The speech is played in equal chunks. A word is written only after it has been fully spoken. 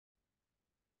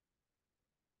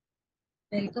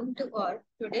Welcome to all.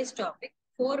 Today's topic,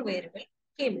 4 variable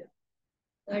Kmap.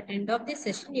 At the end of this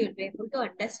session, you will be able to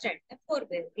understand the 4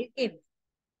 variable Kmap.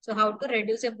 So how to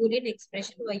reduce a Boolean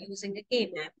expression by using a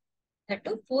Kmap? That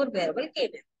to 4 variable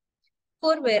Kmap.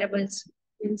 4 variables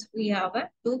means we have a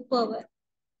 2 power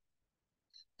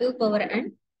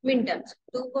and min terms.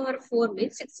 2 power 4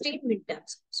 means 16 min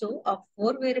terms. So of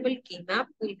 4 variable Kmap,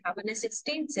 we have a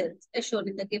 16 cells as shown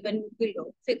in the given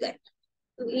below figure.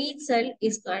 So each cell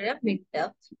is called a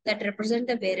minter that represent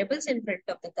the variables in front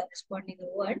of the corresponding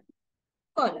row and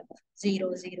column.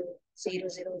 0, 0, 0,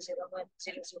 0, 0, 1,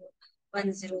 0, 0,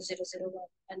 1, 0, 0, 0, 1,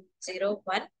 1, 0,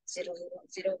 1, 0, 0,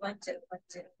 0, 1, 0, 1,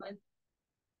 0, 1,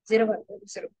 0, 1,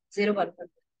 0, 0, 1, 1.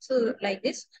 So like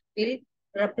this, we'll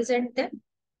represent the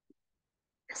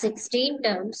 16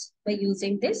 terms by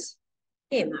using this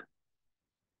schema.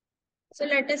 So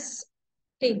let us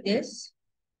take this.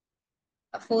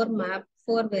 A 4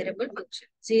 variable function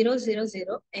 0 0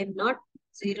 0 m naught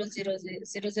 0 0 0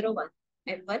 0 0 1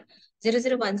 m1 0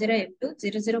 0 1 0 m2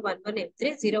 0 0 1 1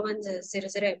 m3 0 1 0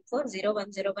 0 m4 0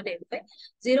 1 0 1 m5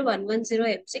 0 1 1 0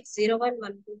 m6 0 1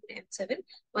 1 2 m7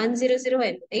 1 0 0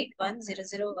 m8 1 0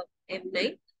 0 1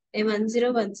 m9 m1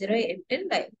 0 1 0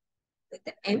 m10 with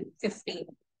the m15.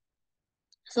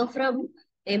 So from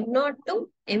m0 to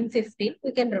m15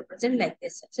 we can represent like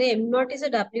this. So m0 is a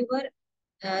w bar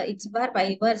x bar,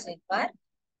 y bar, z bar.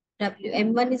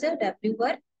 M1 is a W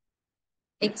bar,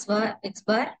 X bar,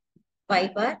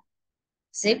 Y bar,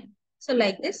 Z. So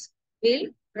like this,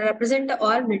 we'll represent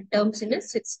all midterms in a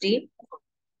 16.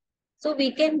 So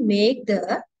we can make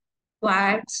the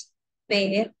quads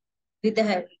pair with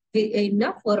the in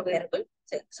a 4 variable.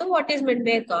 So what is meant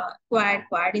by a quad?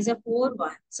 Quad is a 4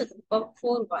 ones, a group of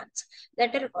 4 ones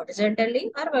that are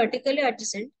horizontally or vertically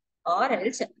adjacent or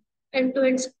else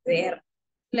end-to-end square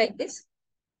like this.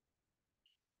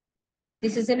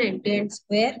 This is an end-to-end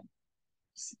square.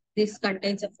 This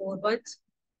contains a 4 ones.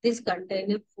 This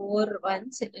contains a 4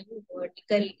 ones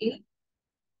vertically,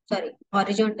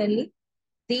 horizontally.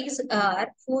 These are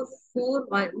four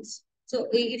ones. So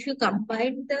if you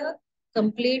combine the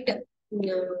complete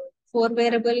 4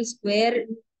 variable square,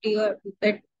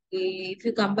 if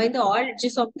you combine the all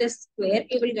edges of the square,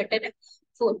 you will get a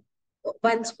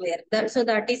one square. So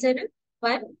that is a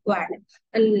one quad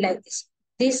like this.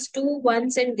 These 2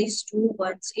 ones and these 2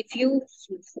 ones. If you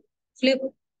flip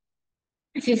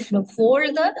if you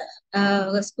fold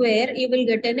the square, you will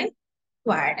get a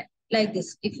quad like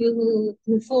this. If you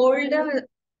fold the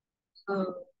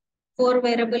 4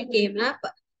 variable Kmap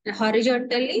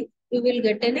horizontally, you will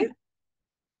get a.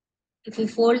 If you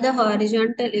fold the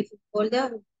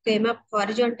Kmap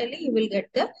horizontally, you will get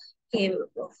the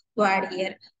quad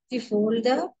here. If you fold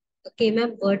the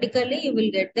Kmap vertically, you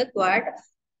will get the quad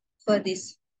for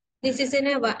this. This is in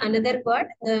another quad.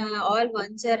 All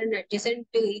ones are adjacent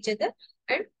to each other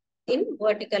and in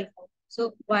vertical form.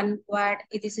 So one quad,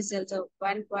 this is also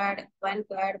one quad, one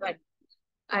quad, one.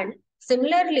 And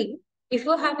similarly, if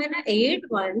you have an 8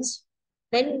 ones,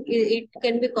 then it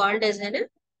can be called as an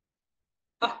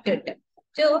octet.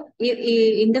 So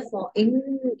in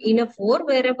a 4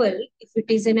 variable, if it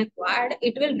is in a quad,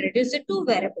 it will reduce the 2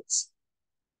 variables.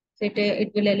 So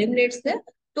it will eliminate the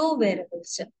 2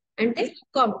 variables and the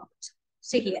complements.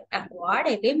 See here, a quad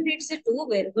eliminates the 2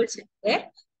 variables and their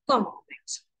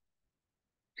complements.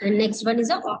 And next one is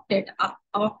a octet.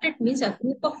 Octet means a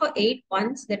group of 8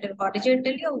 ones that are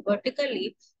horizontally or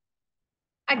vertically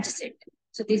adjacent.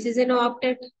 So this is an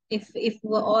octet. If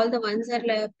all the ones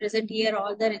are present here,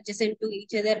 all the adjacent to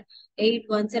each other, 8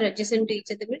 ones are adjacent to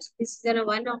each other, means this is a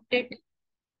one octet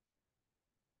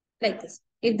like this.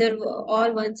 If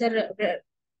all ones are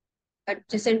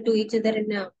adjacent to each other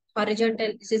in a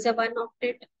horizontal, this is a one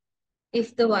octet.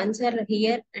 If the ones are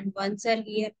here and ones are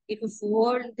here, if you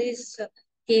fold this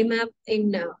Kmap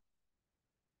in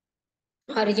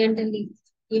horizontally,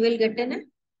 you will get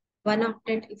an one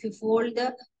octet. If you fold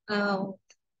the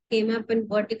Kmap in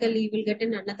vertically, you will get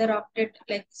an another octet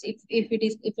like this,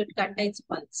 if it contains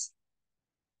ones.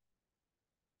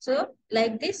 So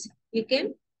like this, you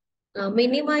can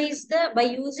minimize by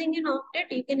using an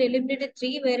octet, you can eliminate the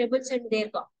 3 variables and their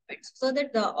complements so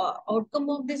that the outcome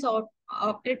of this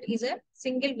octet is a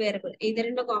single variable, either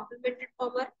in a complemented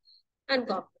form or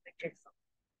uncomplemented form.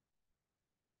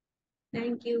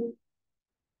 Thank you.